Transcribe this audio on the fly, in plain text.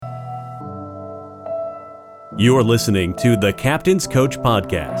You're listening to the Captain's Coach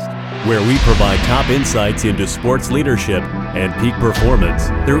Podcast, where we provide top insights into sports leadership and peak performance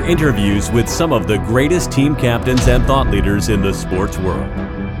through interviews with some of the greatest team captains and thought leaders in the sports world.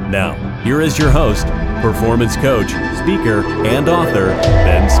 Now, here is your host, performance coach, speaker, and author,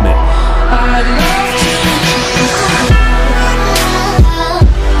 Ben Smith.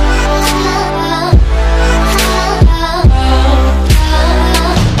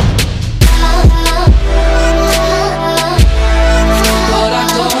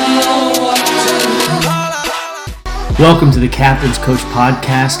 Welcome to the Captain's Coach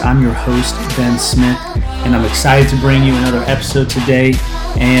Podcast. I'm your host, Ben Smith, and I'm excited to bring you another episode today.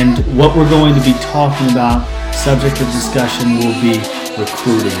 And what we're going to be talking about, subject of discussion, will be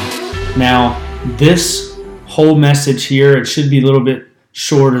recruiting. Now, this whole message here, it should be a little bit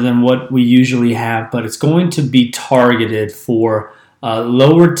shorter than what we usually have, but it's going to be targeted for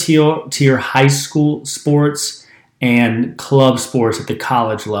lower tier high school sports and club sports at the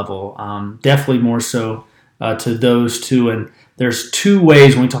college level. Definitely more so to those two. And there's two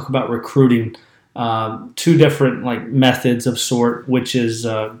ways when we talk about recruiting, two different methods of sort, which is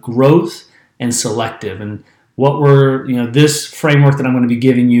growth and selective. And what this framework that I'm going to be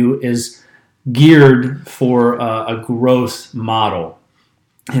giving you is geared for a growth model.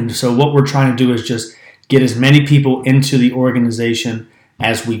 And so what we're trying to do is just get as many people into the organization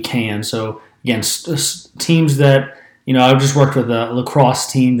as we can. So again, teams that, I just worked with a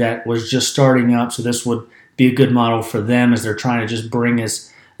lacrosse team that was just starting up, so this would be a good model for them as they're trying to just bring as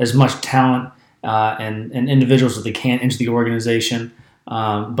much talent and individuals as they can into the organization.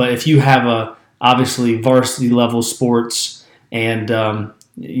 But if you have obviously varsity level sports and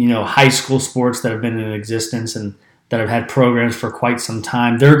high school sports that have been in existence and that have had programs for quite some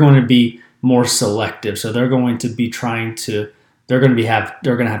time, they're going to be more selective. So they're going to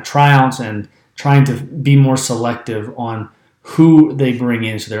have tryouts and trying to be more selective on who they bring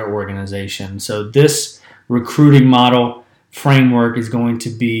into their organization. So this recruiting model framework is going to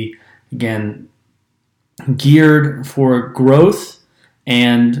be, again, geared for growth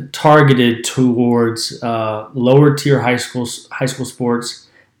and targeted towards lower tier high school sports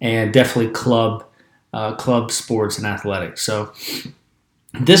and definitely club sports and athletics. So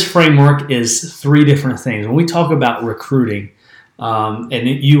this framework is three different things. When we talk about recruiting and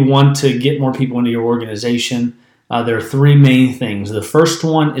you want to get more people into your organization, there are three main things. The first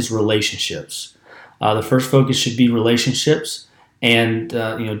one is relationships. The first focus should be relationships and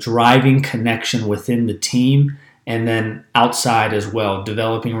driving connection within the team, and then outside as well,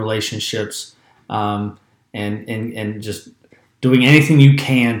 developing relationships and just doing anything you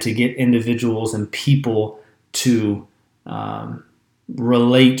can to get individuals and people to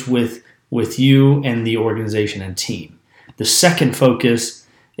relate with you and the organization and team. The second focus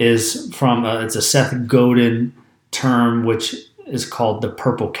is it's a Seth Godin term, which is called the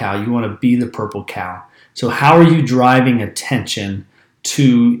purple cow. You want to be the purple cow. So how are you driving attention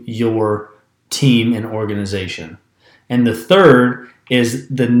to your team and organization? And the third is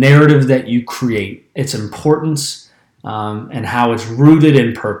the narrative that you create, its importance and how it's rooted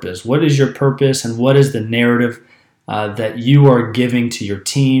in purpose. What is your purpose and what is the narrative that you are giving to your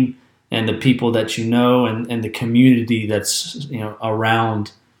team and the people that you know and the community that's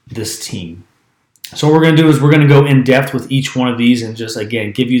around this team? So what we're going to do is we're going to go in depth with each one of these and just,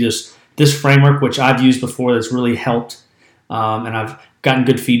 again, give you this framework, which I've used before that's really helped. And I've gotten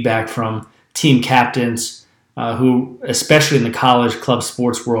good feedback from team captains who, especially in the college club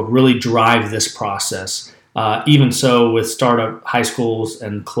sports world, really drive this process. Even so with startup high schools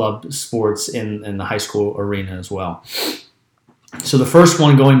and club sports in the high school arena as well. So the first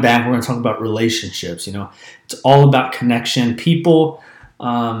one, going back, we're going to talk about relationships. It's all about connection. People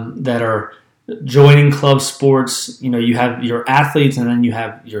that are joining club sports, you have your athletes and then you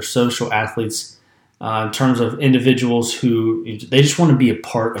have your social athletes in terms of individuals who they just want to be a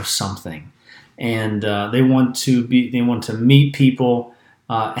part of something, and they want to meet people,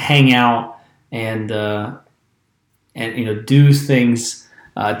 hang out, and do things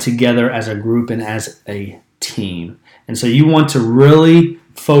together as a group and as a team. And so you want to really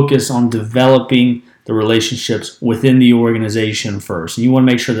focus on developing the relationships within the organization first. You want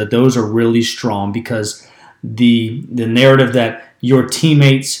to make sure that those are really strong, because the narrative that your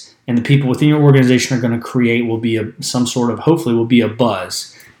teammates and the people within your organization are going to create will be hopefully will be a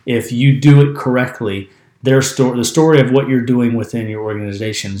buzz. If you do it correctly, the story of what you're doing within your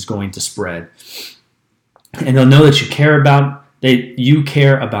organization is going to spread. And they'll know that you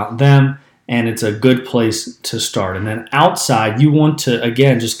care about them, and it's a good place to start. And then outside, you want to,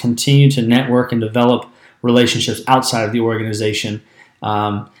 again, just continue to network and develop relationships outside of the organization.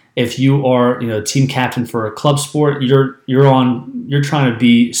 if you are, team captain for a club sport, you're trying to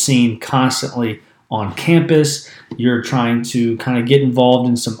be seen constantly on campus. You're trying to kind of get involved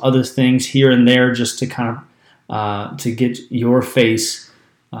in some other things here and there, just to kind of to get your face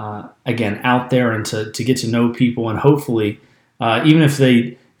again out there, and to get to know people, and hopefully even if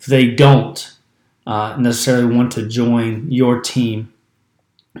they don't necessarily want to join your team,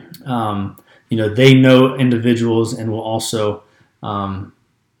 they know individuals, and will also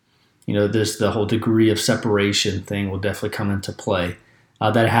the whole degree of separation thing will definitely come into play.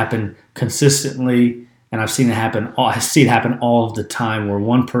 That happened consistently, and I see it happen all of the time, where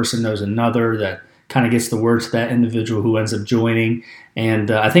one person knows another that kind of gets the word to that individual who ends up joining.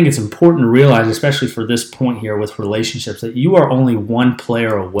 And I think it's important to realize, especially for this point here with relationships, that you are only one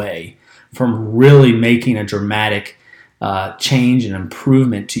player away from really making a dramatic change and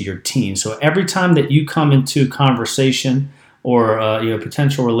improvement to your team. So every time that you come into conversation, or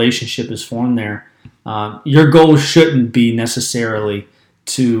potential relationship is formed there, your goal shouldn't be necessarily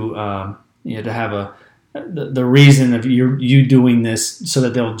to have the reason of you doing this so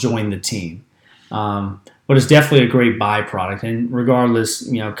that they'll join the team. But it's definitely a great byproduct. And regardless,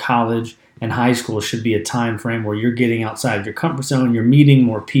 college and high school should be a time frame where you're getting outside of your comfort zone, you're meeting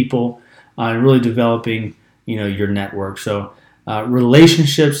more people, and really developing your network. So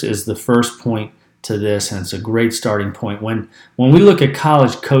relationships is the first point to this, and it's a great starting point. When we look at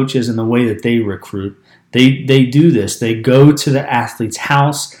college coaches and the way that they recruit, they do this. They go to the athlete's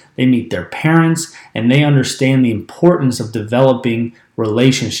house, they meet their parents, and they understand the importance of developing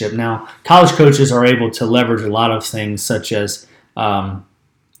relationship. Now, college coaches are able to leverage a lot of things, such as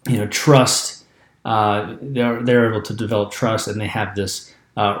trust. They're able to develop trust, and they have this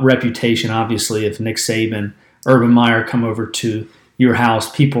reputation. Obviously, if Nick Saban, Urban Meyer come over to your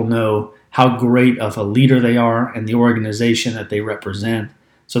house, people know how great of a leader they are and the organization that they represent.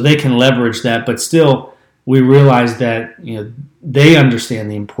 So they can leverage that, but still we realize that they understand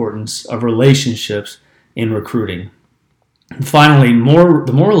the importance of relationships in recruiting. And finally,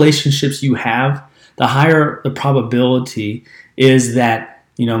 the more relationships you have, the higher the probability is that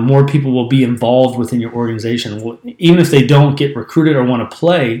more people will be involved within your organization. Even if they don't get recruited or want to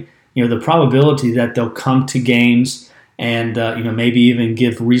play, the probability that they'll come to games and maybe even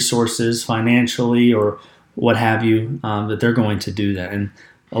give resources financially or what have you, that they're going to do that. And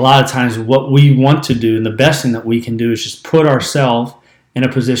a lot of times what we want to do, and the best thing that we can do, is just put ourselves in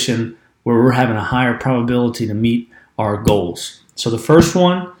a position where we're having a higher probability to meet our goals. So the first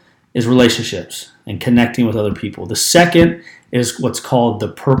one is relationships and connecting with other people. The second is what's called the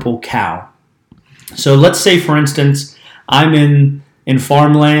purple cow. So let's say, for instance, I'm in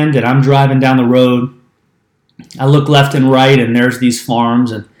farmland and I'm driving down the road. I look left and right, and there's these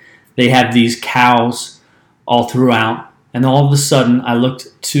farms, and they have these cows all throughout. And all of a sudden, I looked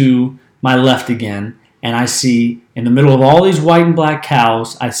to my left again, and I see in the middle of all these white and black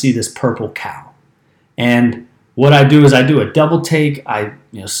cows, I see this purple cow. And what I do is I do a double take. I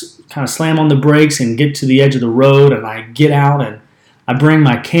kind of slam on the brakes and get to the edge of the road, and I get out and I bring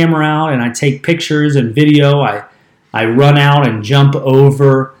my camera out and I take pictures and video. I run out and jump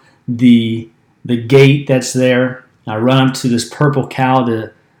over the gate that's there. I run up to this purple cow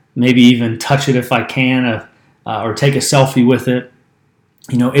to maybe even touch it if I can, or take a selfie with it.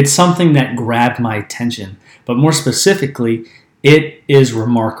 It's something that grabbed my attention, but more specifically, it is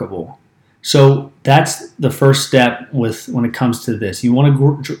remarkable. So that's the first step when it comes to this. You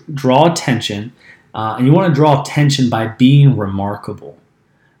want to draw attention, and you want to draw attention by being remarkable,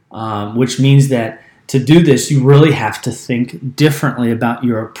 which means that to do this, you really have to think differently about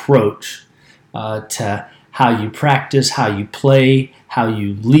your approach to how you practice, how you play, how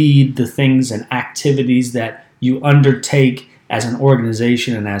you lead, the things and activities that you undertake as an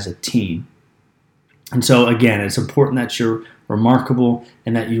organization and as a team. And so again, it's important that you're remarkable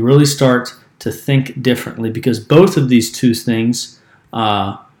and that you really start to think differently, because both of these two things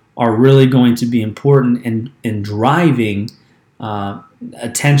are really going to be important in driving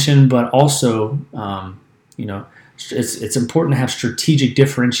attention, but also it's important to have strategic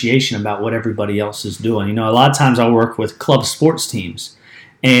differentiation about what everybody else is doing. A lot of times I work with club sports teams,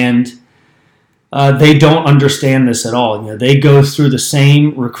 and they don't understand this at all. They go through the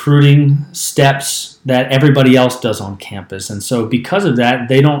same recruiting steps that everybody else does on campus, and so because of that,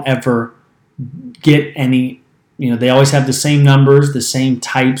 they don't ever get any. They always have the same numbers, the same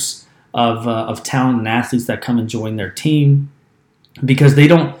types of talent and athletes that come and join their team, because they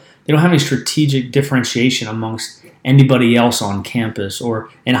don't have any strategic differentiation amongst anybody else on campus. Or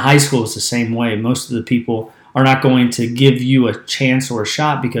in high school, it's the same way. Most of the people are not going to give you a chance or a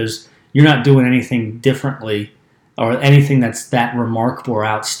shot because you're not doing anything differently or anything that's that remarkable or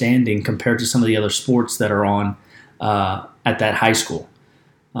outstanding compared to some of the other sports that are on at that high school.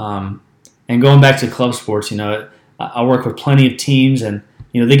 And going back to club sports, I work with plenty of teams, and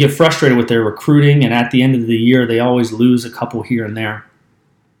they get frustrated with their recruiting, and at the end of the year, they always lose a couple here and there.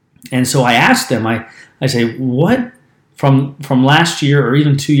 And so I ask them, I say, what from last year or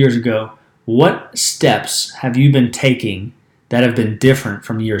even 2 years ago, what steps have you been taking that have been different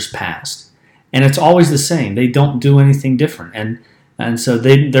from years past? And it's always the same. They don't do anything different. And so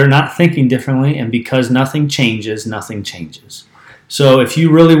they're not thinking differently, and because nothing changes, nothing changes. So if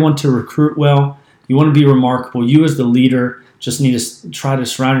you really want to recruit well, you want to be remarkable, you as the leader just need to try to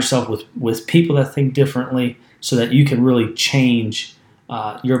surround yourself with people that think differently so that you can really change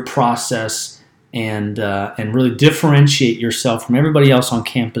your process and really differentiate yourself from everybody else on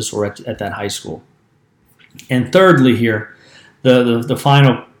campus or at that high school. And thirdly here, the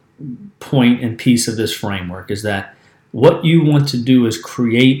final point and piece of this framework is that what you want to do is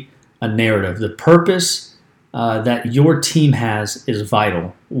create a narrative. The purpose that your team has is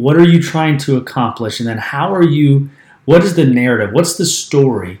vital. What are you trying to accomplish? And then what is the narrative? What's the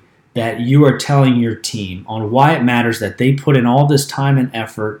story that you are telling your team on why it matters that they put in all this time and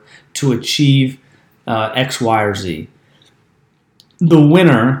effort to achieve X, Y, or Z? The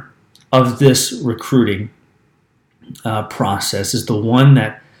winner of this recruiting process is the one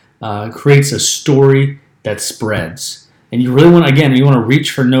that creates a story that spreads. And you really want to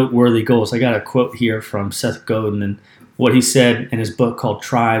reach for noteworthy goals. I got a quote here from Seth Godin, and what he said in his book called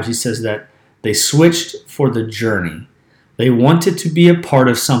Tribes. He says that they switched for the journey. They wanted to be a part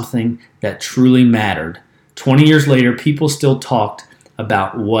of something that truly mattered. 20 years later, people still talked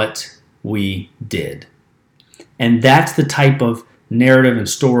about what we did. And that's the type of narrative and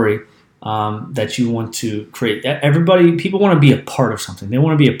story that you want to create. People want to be a part of something. They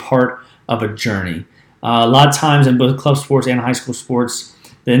want to be a part of a journey. A lot of times in both club sports and high school sports,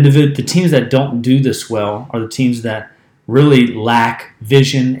 the teams that don't do this well are the teams that really lack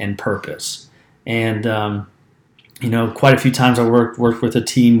vision and purpose. And quite a few times I worked with a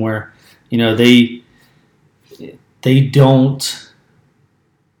team where they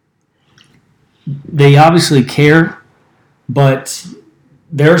obviously care, but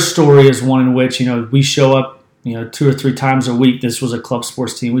their story is one in which we show up 2 or 3 times a week. This was a club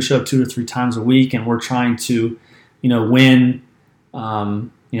sports team. We show up 2 or 3 times a week, and we're trying to win a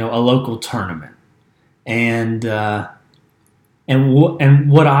local tournament. And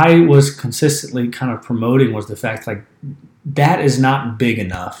what I was consistently kind of promoting was the fact that is not big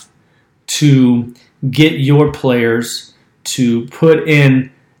enough to get your players to put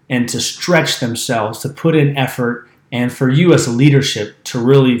in and to stretch themselves, to put in effort, and for you as a leadership to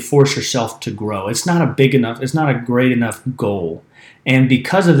really force yourself to grow. It's not a great enough goal. And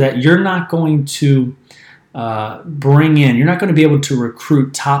because of that, you're not going to you're not going to be able to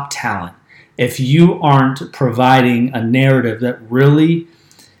recruit top talent if you aren't providing a narrative that really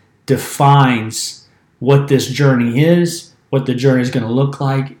defines what this journey is, what the journey is going to look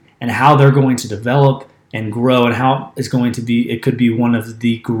like, and how they're going to develop and grow, and how it could be one of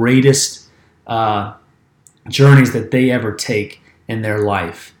the greatest journeys that they ever take in their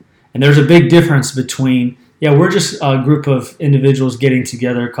life. And there's a big difference between, we're just a group of individuals getting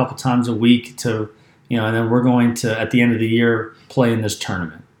together a couple times a week to, and then we're going to, at the end of the year, play in this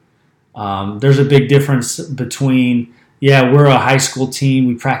tournament. There's a big difference between, we're a high school team,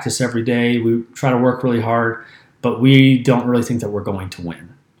 we practice every day, we try to work really hard, but we don't really think that we're going to win.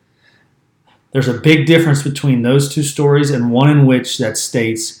 There's a big difference between those two stories, and one in which that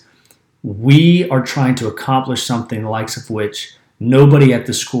states, we are trying to accomplish something the likes of which nobody at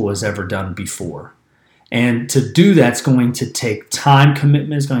the school has ever done before. And to do that's going to take time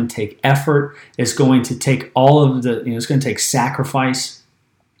commitment, it's going to take effort, it's going to take it's going to take sacrifice.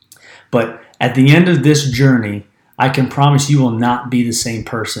 But at the end of this journey, I can promise you will not be the same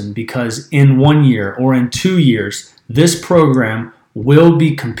person, because in 1 year or in 2 years, this program will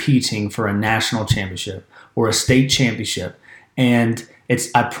be competing for a national championship or a state championship. And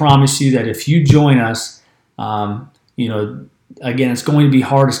I promise you that if you join us, again, it's going to be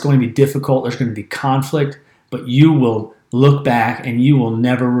hard, it's going to be difficult, there's going to be conflict, but you will look back and you will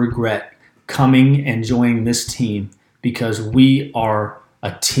never regret coming and joining this team, because we are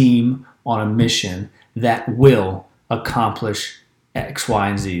a team on a mission that will accomplish X, Y,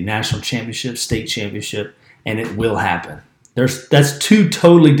 and Z, national championship, state championship, and it will happen. That's 2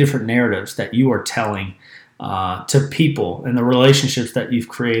 totally different narratives that you are telling to people and the relationships that you've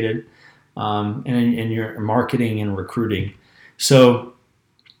created in your marketing and recruiting. So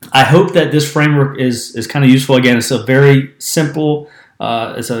I hope that this framework is kind of useful. Again, it's a very simple,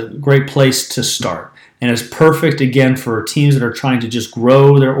 it's a great place to start. And it's perfect, again, for teams that are trying to just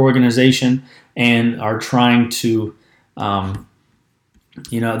grow their organization and are trying to, that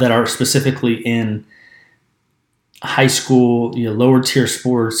are specifically in high school, lower tier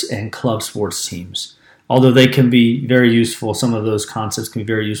sports and club sports teams. Although they can be very useful, some of those concepts can be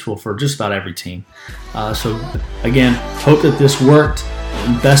very useful for just about every team. So again, hope that this worked.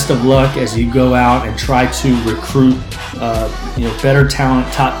 Best of luck as you go out and try to recruit, better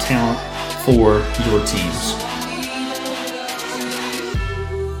talent, top talent for your teams.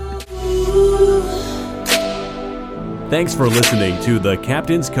 Thanks for listening to the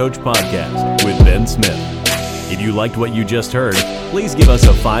Captain's Coach Podcast with Ben Smith. If you liked what you just heard, please give us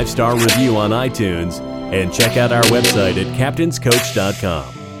a 5-star review on iTunes and check out our website at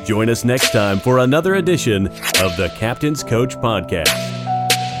captainscoach.com. Join us next time for another edition of the Captain's Coach Podcast.